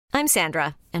I'm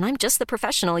Sandra, and I'm just the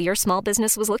professional your small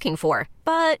business was looking for.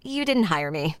 But you didn't hire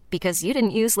me because you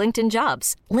didn't use LinkedIn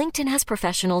Jobs. LinkedIn has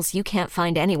professionals you can't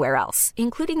find anywhere else,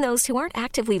 including those who aren't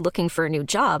actively looking for a new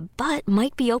job, but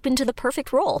might be open to the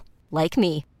perfect role, like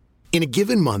me. In a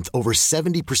given month, over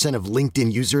 70% of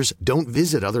LinkedIn users don't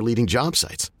visit other leading job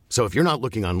sites. So if you're not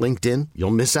looking on LinkedIn,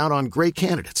 you'll miss out on great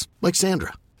candidates like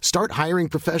Sandra. Start hiring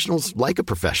professionals like a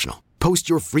professional. Post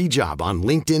your free job on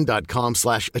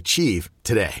linkedin.com/achieve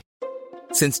today.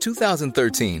 Since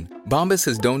 2013, Bombas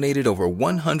has donated over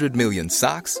 100 million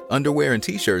socks, underwear, and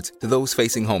T-shirts to those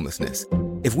facing homelessness.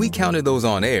 If we counted those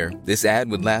on air, this ad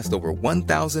would last over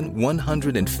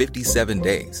 1,157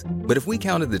 days. But if we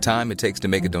counted the time it takes to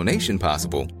make a donation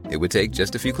possible, it would take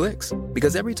just a few clicks.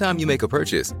 Because every time you make a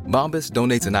purchase, Bombas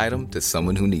donates an item to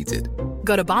someone who needs it.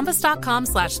 Go to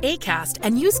bombas.com/ACAST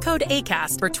and use code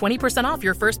ACAST for 20% off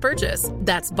your first purchase.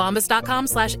 That's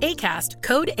bombas.com/ACAST,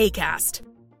 code ACAST.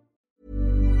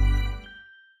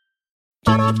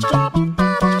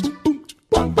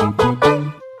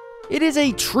 It is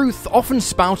a truth often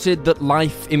spouted that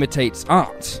life imitates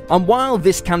art, and while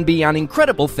this can be an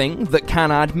incredible thing that can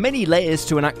add many layers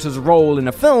to an actor's role in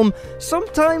a film,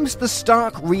 sometimes the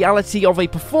stark reality of a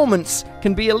performance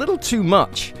can be a little too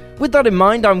much. With that in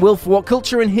mind, I'm Will for What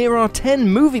Culture, and here are 10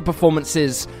 movie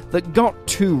performances that got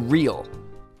too real.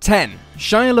 10.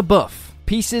 Shia LaBeouf,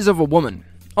 Pieces of a Woman.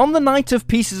 On the night of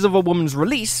Pieces of a Woman's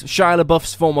release, Shia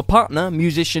LaBeouf's former partner,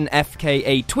 musician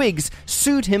FKA Twigs,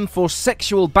 sued him for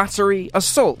sexual battery,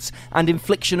 assault, and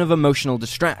infliction of emotional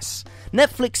distress.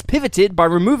 Netflix pivoted by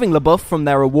removing LaBeouf from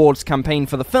their awards campaign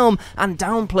for the film and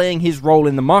downplaying his role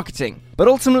in the marketing. But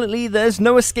ultimately, there's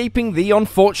no escaping the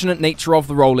unfortunate nature of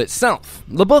the role itself.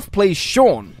 LaBeouf plays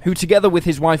Sean, who together with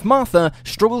his wife Martha,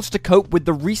 struggles to cope with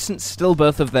the recent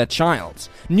stillbirth of their child.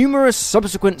 Numerous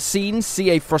subsequent scenes see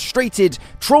a frustrated,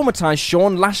 traumatized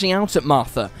Sean lashing out at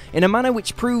Martha, in a manner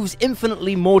which proves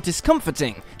infinitely more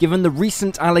discomforting, given the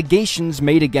recent allegations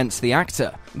made against the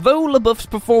actor. Though LaBeouf's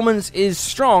performance is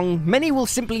strong, many will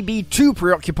simply be too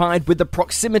preoccupied with the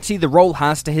proximity the role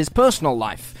has to his personal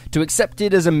life to accept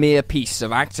it as a mere piece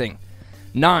of acting.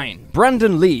 9.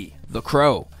 Brandon Lee, The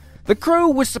Crow. The Crow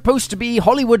was supposed to be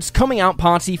Hollywood's coming out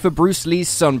party for Bruce Lee's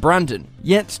son Brandon,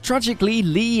 yet tragically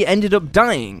Lee ended up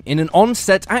dying in an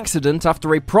on-set accident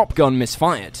after a prop gun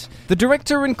misfired. The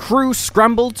director and crew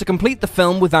scrambled to complete the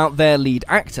film without their lead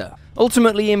actor,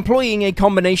 ultimately employing a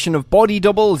combination of body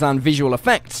doubles and visual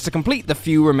effects to complete the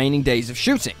few remaining days of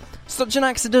shooting. Such an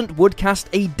accident would cast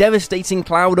a devastating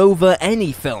cloud over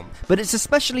any film, but it's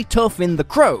especially tough in The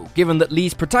Crow, given that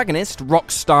Lee's protagonist, rock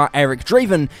star Eric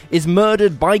Draven, is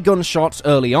murdered by gunshots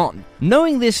early on.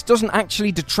 Knowing this doesn't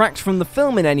actually detract from the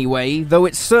film in any way, though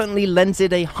it certainly lends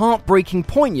it a heartbreaking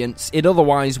poignance it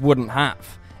otherwise wouldn't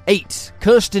have. 8.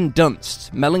 Kirsten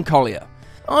Dunst, Melancholia.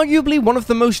 Arguably one of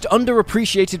the most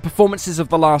underappreciated performances of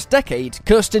the last decade,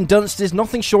 Kirsten Dunst is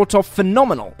nothing short of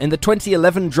phenomenal in the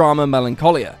 2011 drama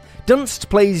Melancholia. Dunst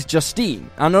plays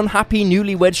Justine, an unhappy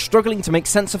newlywed struggling to make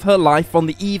sense of her life on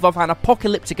the eve of an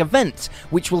apocalyptic event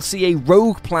which will see a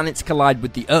rogue planet collide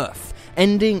with the Earth,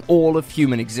 ending all of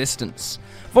human existence.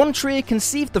 Von Trier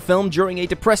conceived the film during a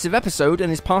depressive episode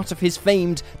and is part of his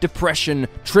famed Depression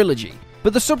trilogy.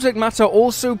 But the subject matter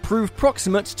also proved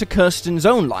proximate to Kirsten's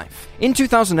own life. In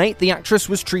 2008, the actress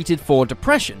was treated for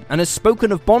depression and has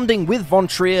spoken of bonding with Von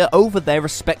Trier over their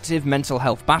respective mental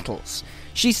health battles.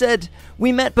 She said,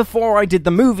 "We met before I did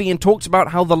the movie and talked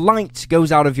about how the light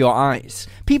goes out of your eyes.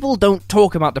 People don't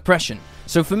talk about depression,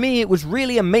 so for me it was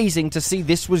really amazing to see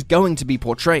this was going to be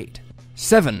portrayed."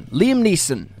 7. Liam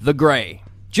Neeson, The Grey.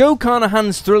 Joe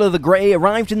Carnahan's thriller The Grey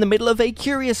arrived in the middle of a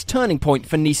curious turning point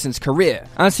for Neeson's career,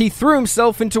 as he threw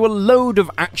himself into a load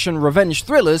of action revenge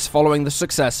thrillers following the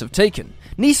success of Taken.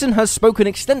 Neeson has spoken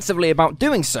extensively about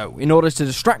doing so in order to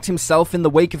distract himself in the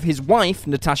wake of his wife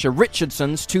Natasha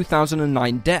Richardson's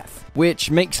 2009 death, which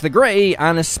makes The Grey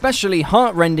an especially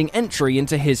heart-rending entry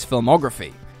into his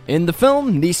filmography. In the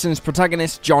film, Neeson's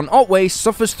protagonist John Otway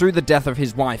suffers through the death of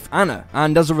his wife Anna,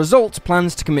 and as a result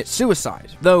plans to commit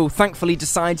suicide, though thankfully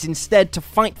decides instead to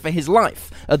fight for his life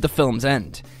at the film's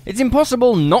end. It's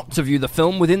impossible not to view the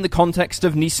film within the context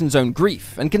of Neeson's own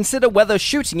grief, and consider whether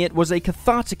shooting it was a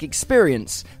cathartic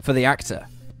experience for the actor.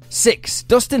 6.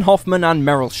 Dustin Hoffman and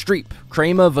Meryl Streep,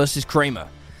 Kramer vs. Kramer.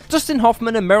 Dustin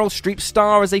Hoffman and Meryl Streep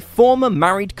star as a former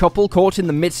married couple caught in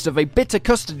the midst of a bitter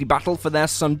custody battle for their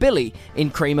son Billy in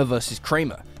Kramer vs.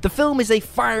 Kramer. The film is a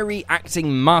fiery acting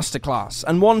masterclass,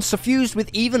 and one suffused with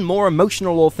even more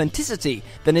emotional authenticity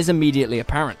than is immediately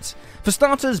apparent. For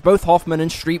starters, both Hoffman and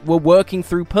Streep were working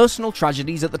through personal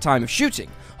tragedies at the time of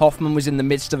shooting. Hoffman was in the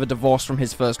midst of a divorce from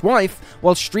his first wife,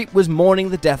 while Streep was mourning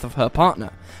the death of her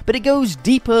partner. But it goes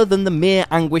deeper than the mere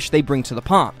anguish they bring to the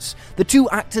parts. The two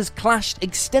actors clashed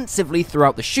extensively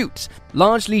throughout the shoot,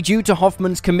 largely due to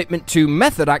Hoffman's commitment to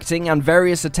method acting and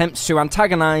various attempts to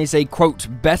antagonize a, quote,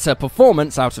 better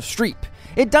performance out of Streep.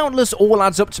 It doubtless all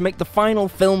adds up to make the final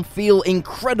film feel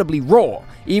incredibly raw,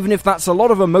 even if that's a lot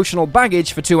of emotional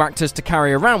baggage for two actors to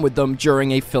carry around with them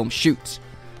during a film shoot.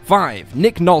 5.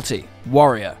 Nick Nolte,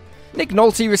 Warrior. Nick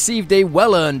Nolte received a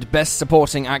well-earned Best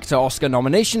Supporting Actor Oscar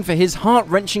nomination for his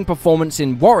heart-wrenching performance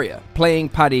in Warrior, playing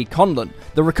Paddy Conlon,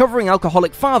 the recovering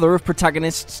alcoholic father of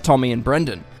protagonists Tommy and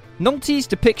Brendan. Nolte's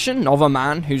depiction of a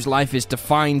man whose life is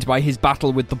defined by his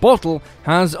battle with the bottle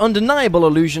has undeniable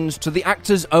allusions to the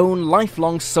actor's own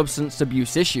lifelong substance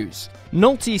abuse issues.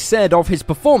 Nolte said of his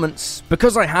performance,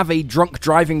 "Because I have a drunk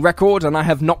driving record and I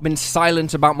have not been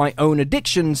silent about my own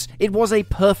addictions, it was a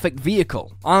perfect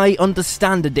vehicle. I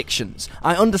understand addictions.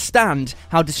 I understand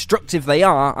how destructive they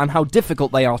are and how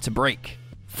difficult they are to break."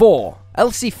 4.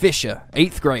 Elsie Fisher,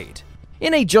 8th Grade.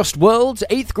 In a just world,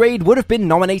 8th Grade would have been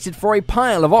nominated for a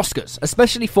pile of Oscars,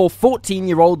 especially for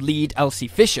 14-year-old lead Elsie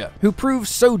Fisher, who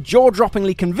proves so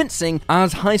jaw-droppingly convincing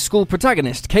as high school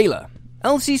protagonist Kayla.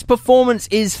 Elsie's performance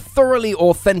is thoroughly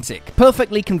authentic,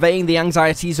 perfectly conveying the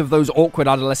anxieties of those awkward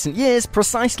adolescent years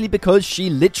precisely because she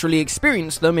literally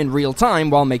experienced them in real time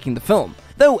while making the film.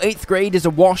 Though 8th Grade is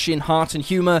awash in heart and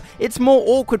humour, its more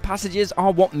awkward passages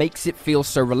are what makes it feel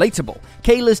so relatable.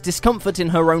 Kayla's discomfort in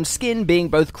her own skin being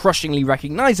both crushingly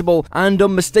recognisable and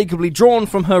unmistakably drawn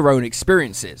from her own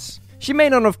experiences. She may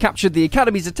not have captured the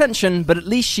Academy's attention, but at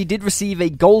least she did receive a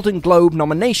Golden Globe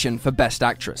nomination for Best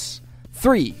Actress.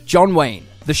 3. John Wayne,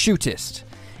 The Shootist.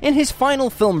 In his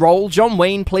final film role, John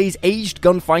Wayne plays aged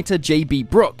gunfighter J.B.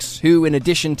 Brooks, who, in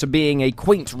addition to being a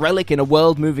quaint relic in a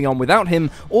world moving on without him,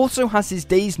 also has his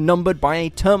days numbered by a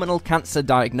terminal cancer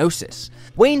diagnosis.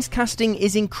 Wayne's casting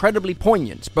is incredibly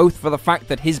poignant, both for the fact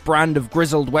that his brand of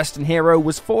grizzled Western hero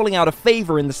was falling out of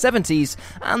favour in the 70s,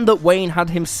 and that Wayne had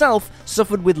himself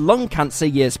suffered with lung cancer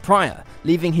years prior,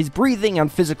 leaving his breathing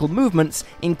and physical movements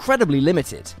incredibly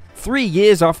limited. 3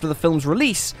 years after the film's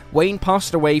release, Wayne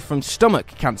passed away from stomach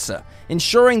cancer,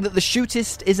 ensuring that The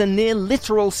Shootist is a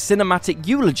near-literal cinematic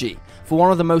eulogy for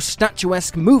one of the most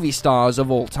statuesque movie stars of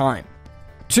all time.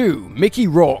 2. Mickey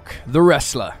Rourke, The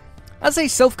Wrestler. As a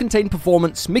self-contained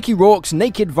performance, Mickey Rourke's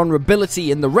naked vulnerability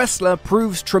in The Wrestler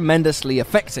proves tremendously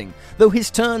affecting, though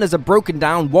his turn as a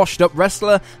broken-down, washed-up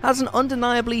wrestler has an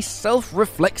undeniably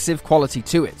self-reflexive quality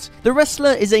to it. The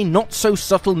Wrestler is a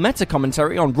not-so-subtle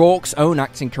meta-commentary on Rourke's own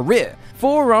acting career,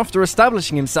 for after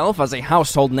establishing himself as a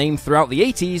household name throughout the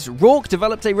 80s, Rourke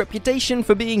developed a reputation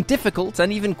for being difficult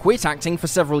and even quit acting for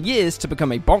several years to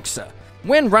become a boxer.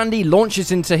 When Randy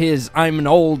launches into his "I'm an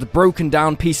old,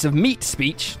 broken-down piece of meat"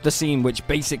 speech, the scene which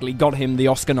basically got him the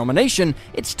Oscar nomination,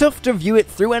 it's tough to view it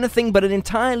through anything but an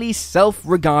entirely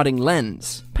self-regarding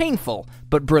lens. Painful,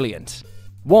 but brilliant.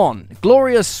 1.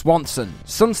 Gloria Swanson,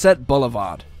 Sunset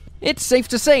Boulevard. It's safe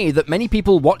to say that many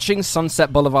people watching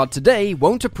Sunset Boulevard today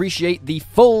won't appreciate the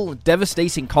full,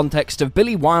 devastating context of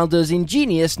Billy Wilder's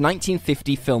ingenious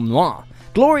 1950 film noir.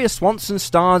 Gloria Swanson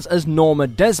stars as Norma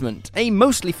Desmond, a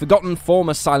mostly forgotten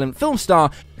former silent film star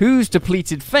whose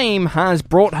depleted fame has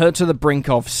brought her to the brink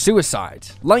of suicide.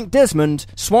 Like Desmond,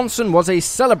 Swanson was a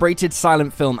celebrated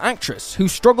silent film actress who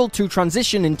struggled to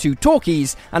transition into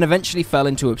talkies and eventually fell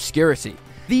into obscurity.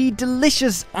 The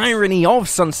delicious irony of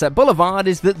Sunset Boulevard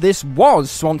is that this was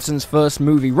Swanson's first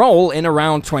movie role in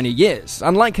around 20 years,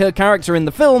 and like her character in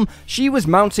the film, she was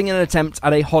mounting an attempt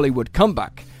at a Hollywood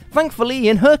comeback. Thankfully,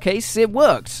 in her case, it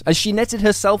worked, as she netted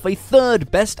herself a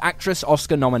third Best Actress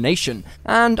Oscar nomination,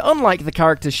 and unlike the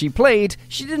character she played,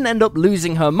 she didn't end up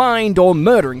losing her mind or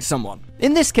murdering someone.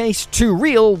 In this case, too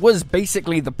real was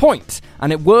basically the point,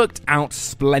 and it worked out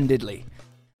splendidly.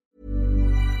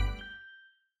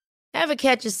 Ever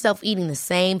catch yourself eating the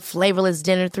same flavorless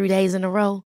dinner 3 days in a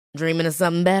row? Dreaming of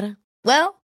something better?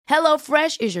 Well,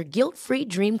 HelloFresh is your guilt-free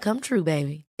dream come true,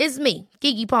 baby. It's me,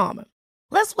 Keke Palmer.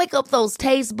 Let's wake up those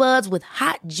taste buds with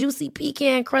hot, juicy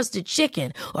pecan-crusted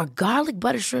chicken or garlic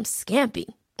butter shrimp scampi.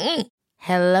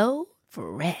 Hello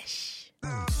Fresh.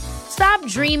 Stop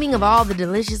dreaming of all the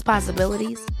delicious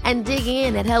possibilities and dig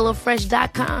in at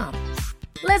HelloFresh.com.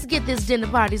 Let's get this dinner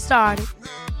party started.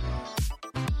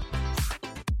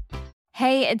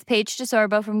 Hey, it's Paige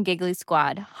DeSorbo from Giggly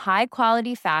Squad. High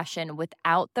quality fashion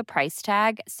without the price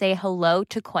tag. Say hello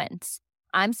to Quince.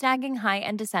 I'm snagging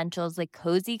high-end essentials like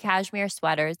cozy cashmere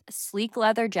sweaters, sleek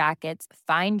leather jackets,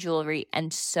 fine jewelry,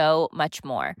 and so much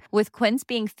more. With Quince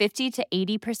being 50 to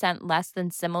 80% less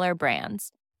than similar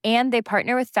brands. And they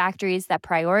partner with factories that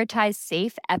prioritize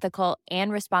safe, ethical,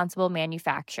 and responsible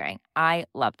manufacturing. I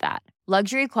love that.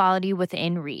 Luxury quality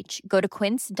within reach. Go to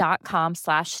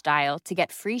quince.com/style to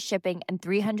get free shipping and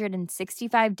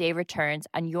 365-day returns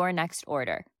on your next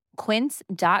order.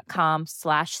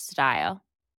 Quince.com/style.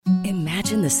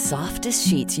 Imagine the softest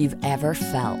sheets you've ever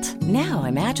felt. Now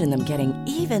imagine them getting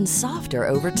even softer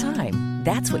over time.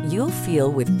 That's what you'll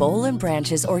feel with Boll &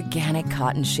 Branch's organic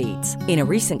cotton sheets. In a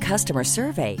recent customer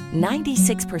survey,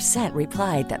 96%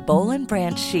 replied that Boll &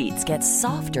 Branch sheets get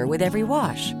softer with every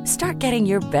wash. Start getting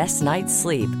your best night's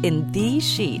sleep in these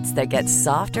sheets that get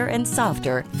softer and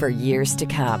softer for years to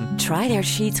come. Try their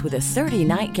sheets with a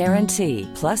 30-night guarantee.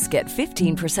 Plus, get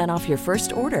 15% off your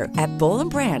first order at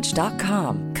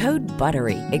bollandbranch.com. Code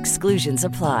BUTTERY. Exclusions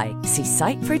apply. See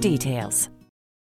site for details.